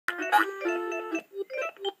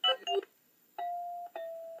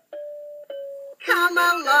Come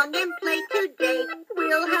along and play today.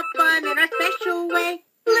 We'll have fun in our special way.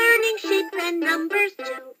 Learning shapes and numbers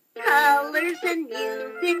too. Colors and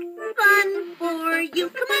music. Fun for you.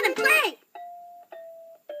 Come on and play.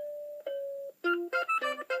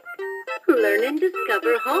 Learn and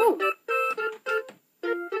discover home.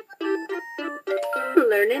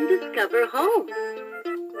 Learn and discover home.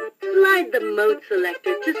 Slide the mode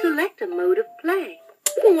selector to select a mode of play.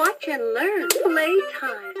 Watch and learn.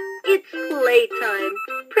 Playtime. It's playtime.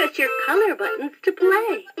 Press your color buttons to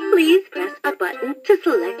play. Please press a button to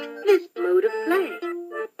select this mode of play.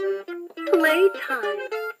 Playtime.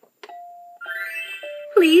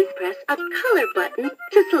 Please press a color button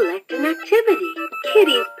to select an activity.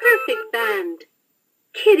 Kitty's Perfect Band.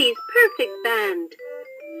 Kitty's Perfect Band.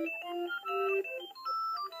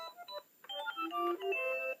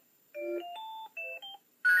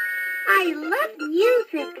 I love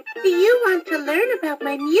music. Do you want to learn about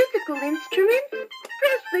my musical instruments?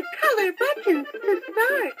 Press the color buttons to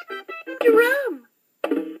start. Drum.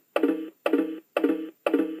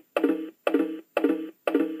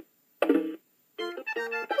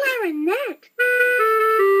 Clarinet.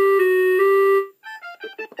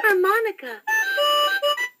 Harmonica.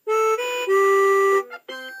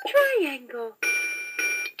 Triangle.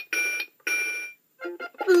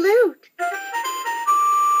 Flute.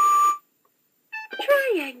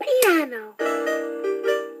 Triangle. Piano.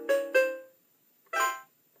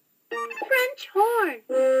 French horn.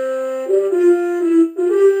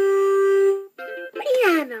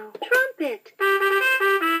 Piano. Trumpet.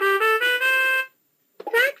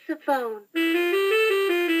 Saxophone.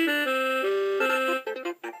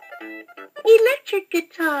 Electric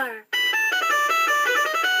guitar.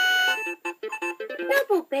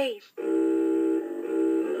 Double bass.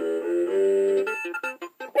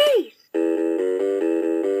 Bass.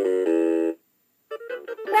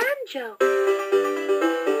 Banjo.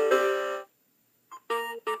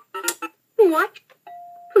 Watch.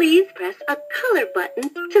 Please press a color button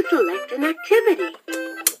to select an activity.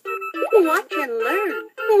 Watch and learn.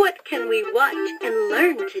 What can we watch and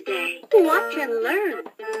learn today? Watch and learn.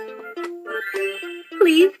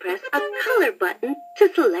 Please press a color button to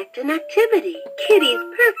select an activity. Kitty's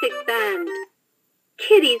Perfect Band.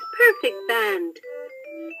 Kitty's Perfect Band.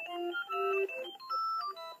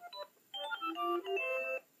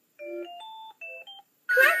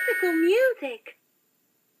 Classical music.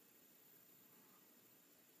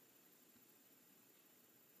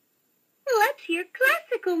 Let's hear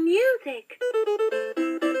classical music.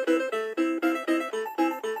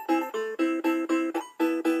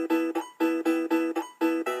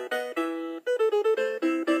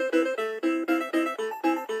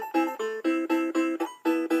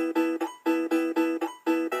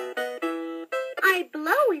 I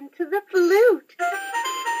blow into the flute.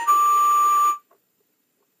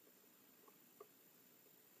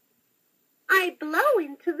 I blow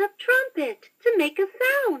into the trumpet to make a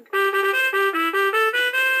sound.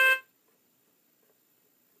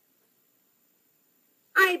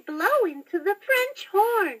 I blow into the French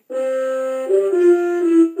horn.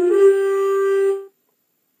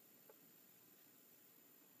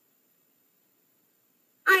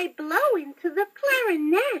 I blow into the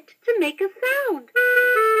clarinet to make a sound.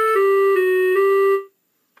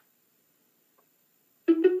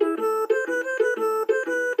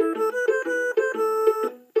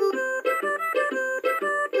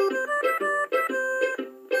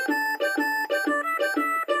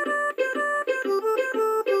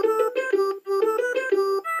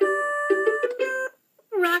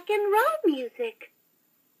 Rock and roll music.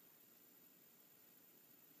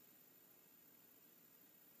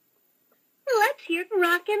 Let's hear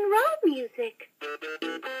rock and roll music.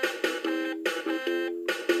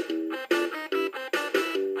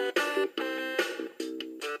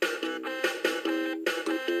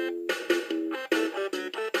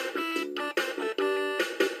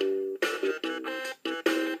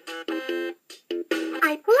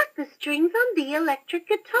 I pluck the strings on the electric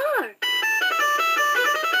guitar.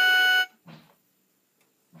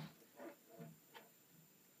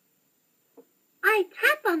 I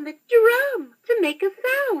tap on the drum to make a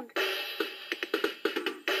sound.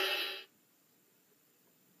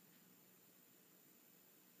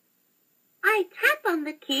 I tap on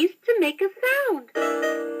the keys to make a sound.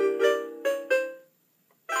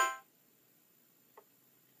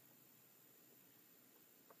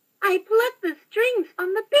 I pluck the strings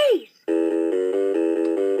on the bass.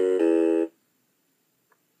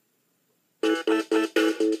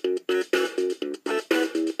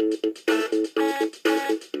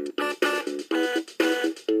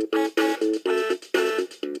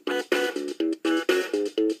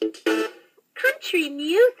 country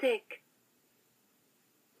music.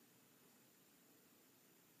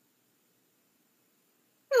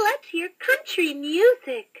 Let's hear country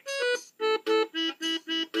music.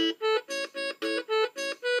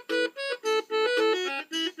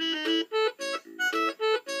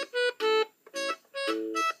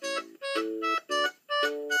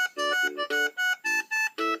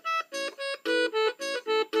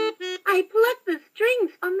 I pluck the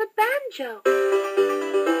strings on the banjo.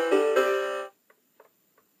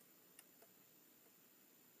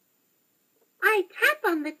 I tap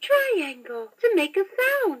on the triangle to make a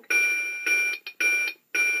sound.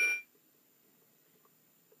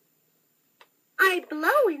 I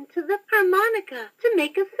blow into the harmonica to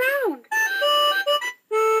make a sound.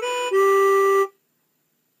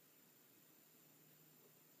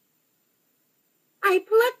 I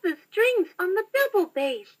pluck the strings on the double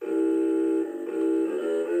bass.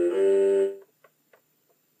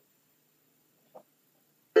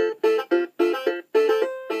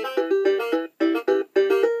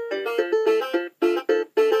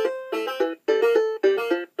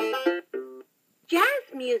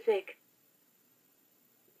 Jazz music.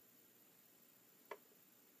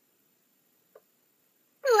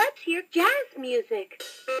 Let's hear jazz music.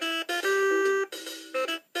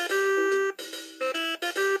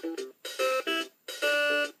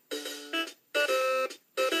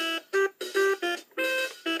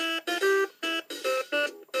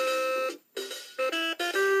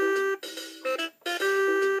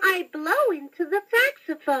 I blow into the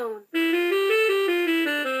saxophone.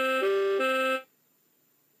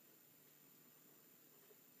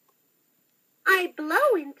 I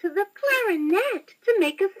blow into the clarinet to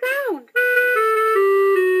make a sound.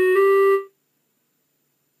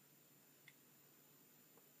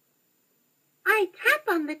 I tap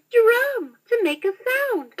on the drum to make a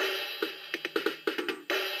sound.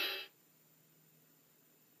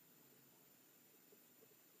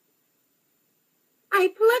 I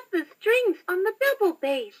pluck the strings on the double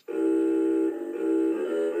bass.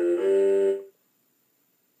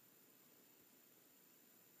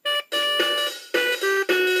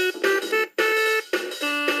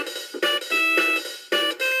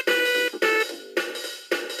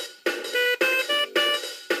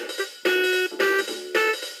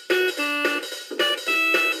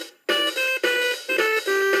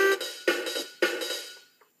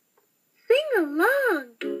 Sing along.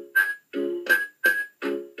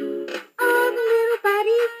 All the little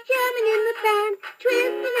bodies jamming in the band,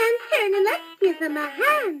 twisting and turning, let's give them a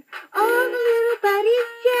hand. All the little bodies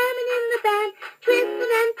jamming in the band,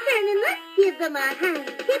 twisting and turning, let's give them a hand.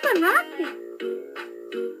 Keep on rocking.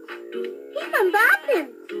 Keep on bopping.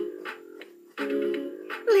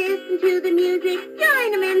 Listen to the music,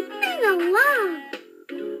 join them and sing along.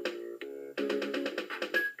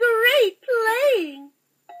 Great playing.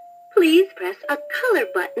 Please press a color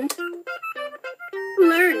button.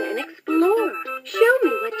 Learn and explore. Show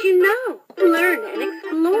me what you know. Learn and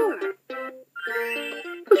explore.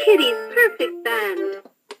 Kitty's Perfect Band.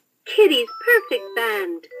 Kitty's Perfect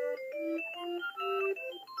Band.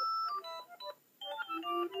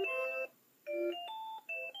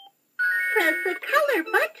 Press the color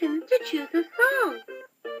button to choose a song.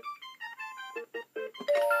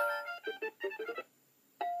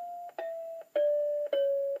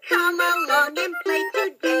 Come along and play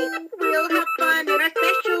today. We'll have fun in our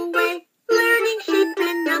special way. Learning shapes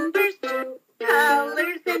and numbers too.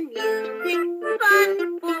 Colors and music.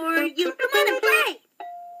 Fun for you. Come on and play.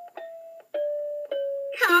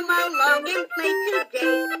 Come along and play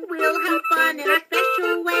today. We'll have fun in our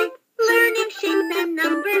special way. Learning shapes and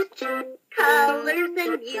numbers too. Colors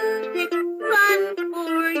and music. Fun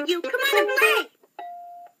for you. Come on and play.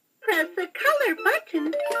 Press the color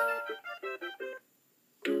button.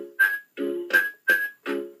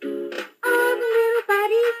 All the little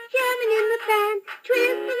bodies jamming in the band,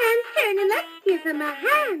 twisting and turning, let's give them a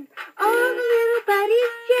hand. All the little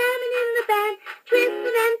bodies jamming in the band,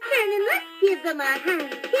 twisting and turning, let's give them a hand.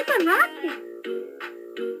 Keep on rocking.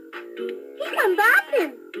 Keep on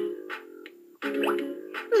bopping.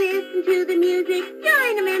 Listen to the music,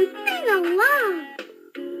 join them and sing along.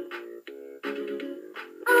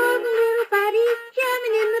 All the little bodies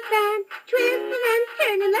jamming in the band, twisting and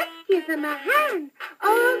turning, let's give them a hand.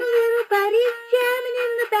 All the little bodies jamming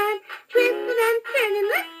in the band, twisting and turning,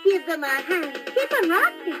 let's give them a hand. Keep on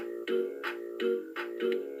rocking.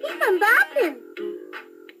 Keep on bopping.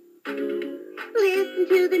 Listen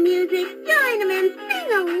to the music, join them and sing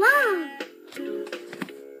along.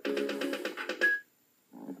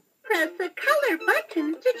 Press the color button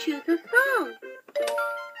to choose a song.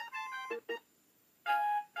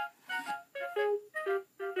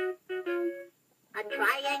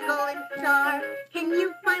 star. Can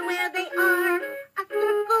you find where they are? A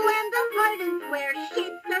circle and a heart and square.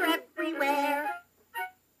 Shapes are everywhere.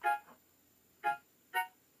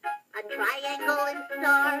 A triangle and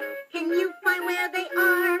star. Can you find where they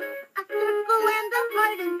are? A circle and a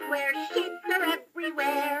heart and square. Shapes are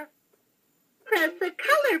everywhere. Press the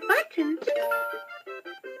color button.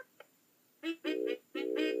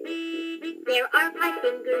 There are 5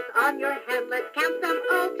 fingers on your hand. Let's count them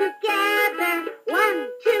all together. 1,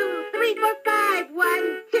 2, 3, 4, 5.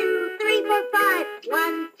 1, 2, 3, 4, 5.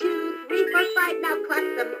 1, 2, 3, 4, 5. Now clap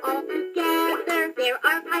them all together. There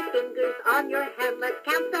are 5 fingers on your hand. Let's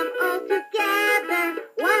count them all together.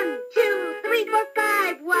 1, 2, 3, 4,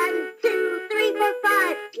 5. 1, 2, 3, 4,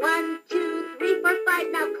 5. 1, 2, 3, 4,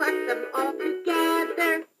 5. Now clap them all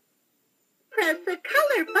together. Press the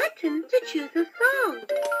color button to choose a song.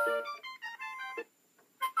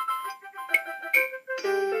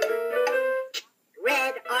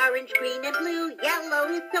 Red, orange, green, and blue, yellow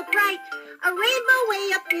is so bright. A rainbow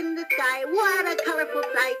way up in the sky, what a colorful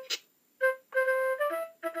sight.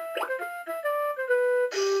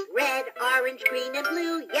 Red, orange, green, and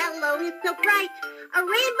blue, yellow is so bright. A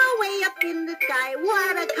rainbow way up in the sky,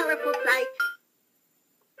 what a colorful sight.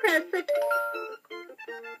 Press the...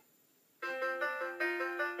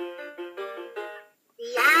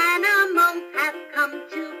 The animals have come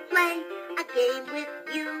to play a game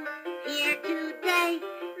with you here today.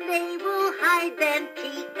 They will hide and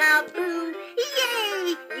peek-a-boo.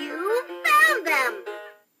 Yay! You found them!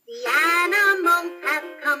 The animals have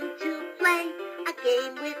come to play a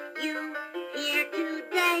game with you here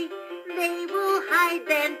today. They will hide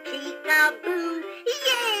and peek-a-boo.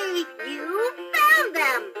 Yay! You found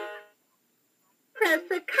them! Press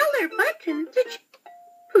the color button to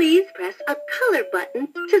Please press a color button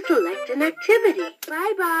to select an activity.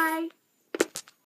 Bye-bye.